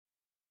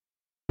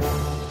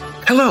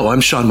Hello,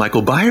 I'm Sean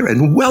Michael Byer,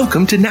 and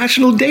welcome to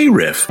National Day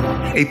Riff,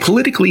 a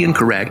politically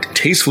incorrect,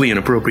 tastefully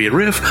inappropriate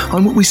riff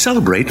on what we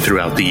celebrate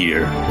throughout the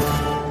year.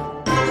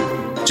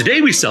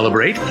 Today we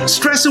celebrate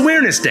Stress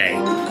Awareness Day.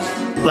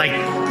 Like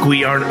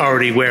we aren't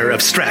already aware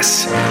of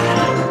stress.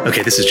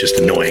 Okay, this is just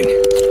annoying.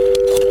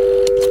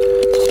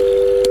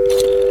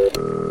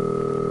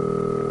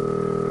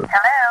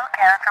 Hello,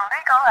 Karen from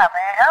Legal. How may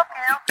I help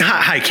you?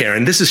 Hi,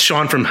 Karen. This is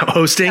Sean from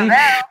hosting.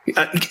 Hello.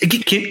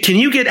 Can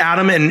you get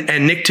Adam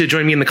and Nick to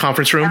join me in the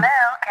conference room?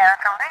 Hello, Karen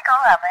from Legal.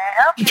 How may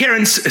I help you?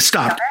 Karen,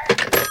 stop.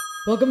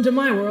 Welcome to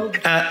my world.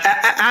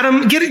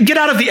 Adam, get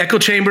out of the echo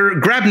chamber,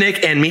 grab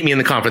Nick, and meet me in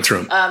the conference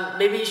room.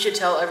 Maybe you should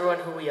tell everyone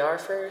who we are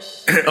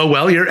first. Oh,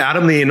 well, you're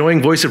Adam, the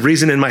annoying voice of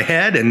reason in my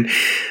head, and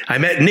I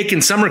met Nick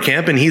in summer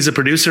camp, and he's a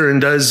producer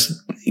and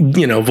does,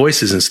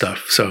 voices and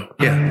stuff. So,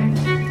 yeah.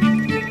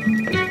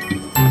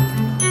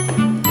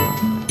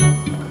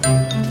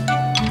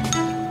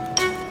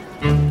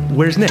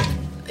 Where's Nick?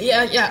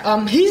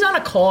 Yeah. He's on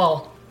a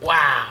call.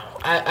 Wow.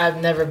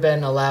 I've never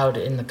been allowed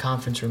in the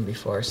conference room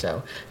before,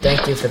 so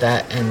thank you for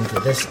that. And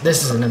this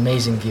is an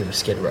amazing view of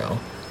Skid Row.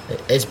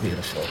 It's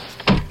beautiful.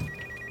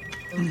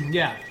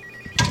 Yeah.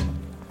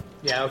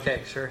 Yeah,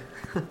 okay, sure.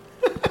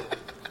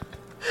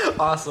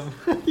 Awesome.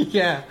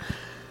 Yeah.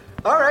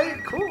 All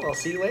right, cool. I'll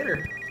see you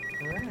later.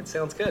 All right,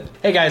 sounds good.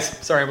 Hey, guys.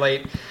 Sorry I'm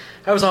late.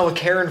 I was on with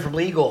Karen from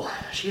Legal.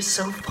 She is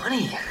so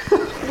funny.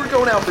 We're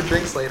going out for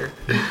drinks later.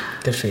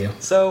 Good for you.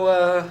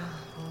 So,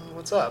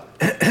 what's up?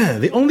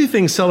 The only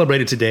thing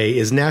celebrated today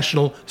is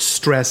National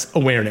Stress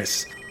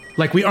Awareness.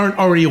 Like we aren't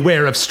already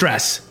aware of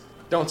stress.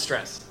 Don't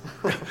stress.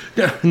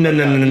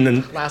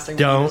 No. Last thing.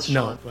 Don't.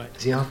 No.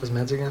 Is he off his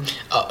meds again?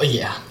 Oh,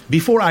 yeah.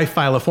 Before I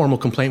file a formal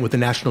complaint with the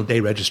National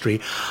Day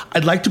Registry,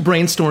 I'd like to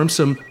brainstorm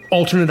some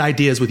alternate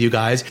ideas with you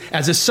guys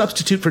as a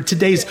substitute for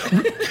today's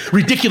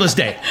ridiculous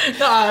day. It's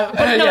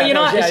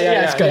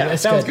good. Yeah.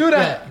 It's Sounds good.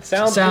 good.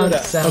 Sounds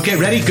good. Okay,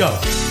 ready? Go.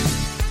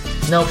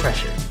 No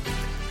pressure.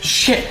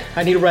 Shit,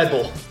 I need a Red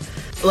Bull.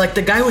 Like,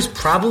 the guy who's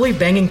probably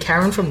banging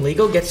Karen from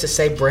Legal gets to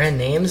say brand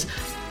names.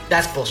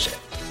 That's bullshit.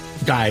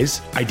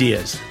 Guys,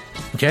 ideas.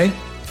 Okay?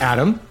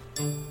 Adam?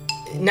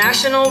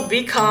 National,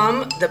 be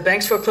calm. The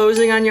bank's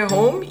foreclosing on your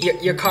home.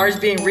 Your car's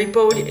being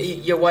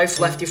repoed. Your wife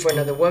left you for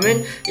another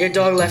woman. Your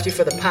dog left you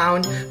for the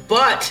pound.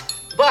 But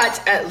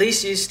at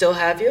least you still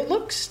have your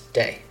looks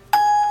day.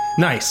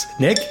 Nice.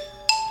 Nick?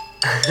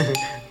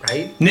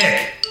 Right?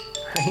 Nick!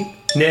 Right?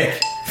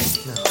 Nick!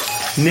 No.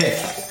 Nick!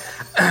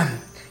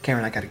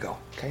 Karen, I gotta go,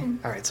 okay?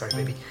 All right, sorry,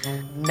 baby.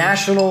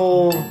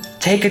 National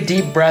Take a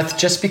Deep Breath.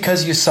 Just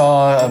because you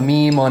saw a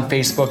meme on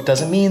Facebook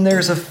doesn't mean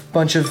there's a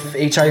bunch of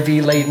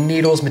HIV-laden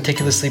needles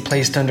meticulously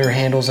placed under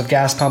handles of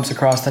gas pumps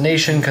across the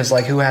nation, because,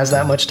 who has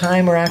that much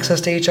time or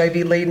access to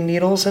HIV-laden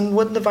needles? And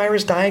wouldn't the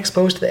virus die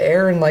exposed to the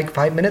air in,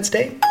 5 minutes,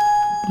 Dave?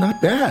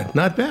 Not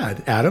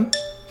bad. Adam?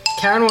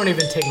 Karen won't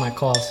even take my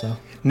call, so.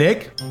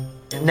 Nick?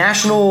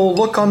 National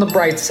Look on the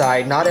Bright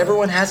Side. Not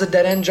everyone has a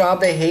dead-end job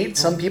they hate.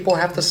 Some people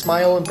have to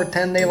smile and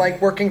pretend they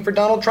like working for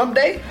Donald Trump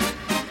Day.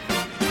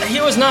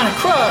 He was not a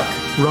crook.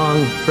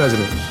 Wrong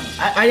president.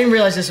 I didn't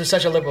realize this was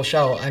such a liberal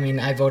show. I mean,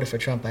 I voted for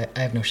Trump. I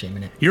have no shame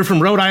in it. You're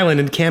from Rhode Island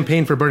and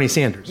campaigned for Bernie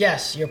Sanders.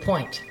 Yes, your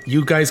point.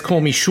 You guys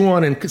call me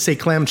Sean and say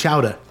clam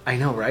chowder. I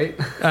know, right?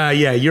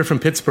 Yeah, you're from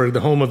Pittsburgh, the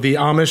home of the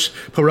Amish,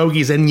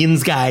 pierogies, and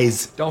yins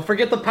guys. Don't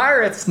forget the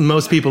Pirates.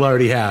 Most people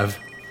already have.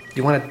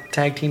 You want to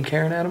tag team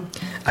Karen, Adam?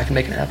 I can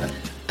make it happen.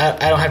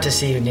 I don't have to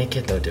see you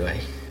naked, though, do I?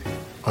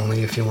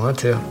 Only if you want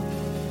to.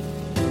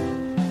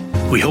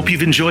 We hope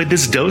you've enjoyed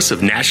this dose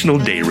of National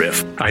Day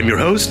Riff. I'm your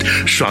host,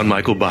 Sean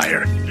Michael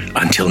Byer.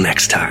 Until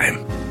next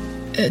time.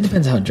 It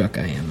depends how drunk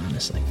I am,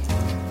 honestly.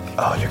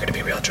 Oh, you're going to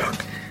be real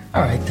drunk.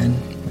 All right, then.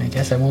 I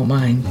guess I won't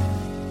mind.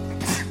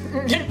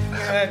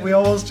 We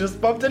almost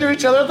just bumped into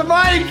each other at the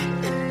mic!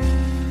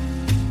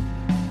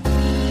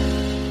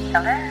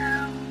 Hello?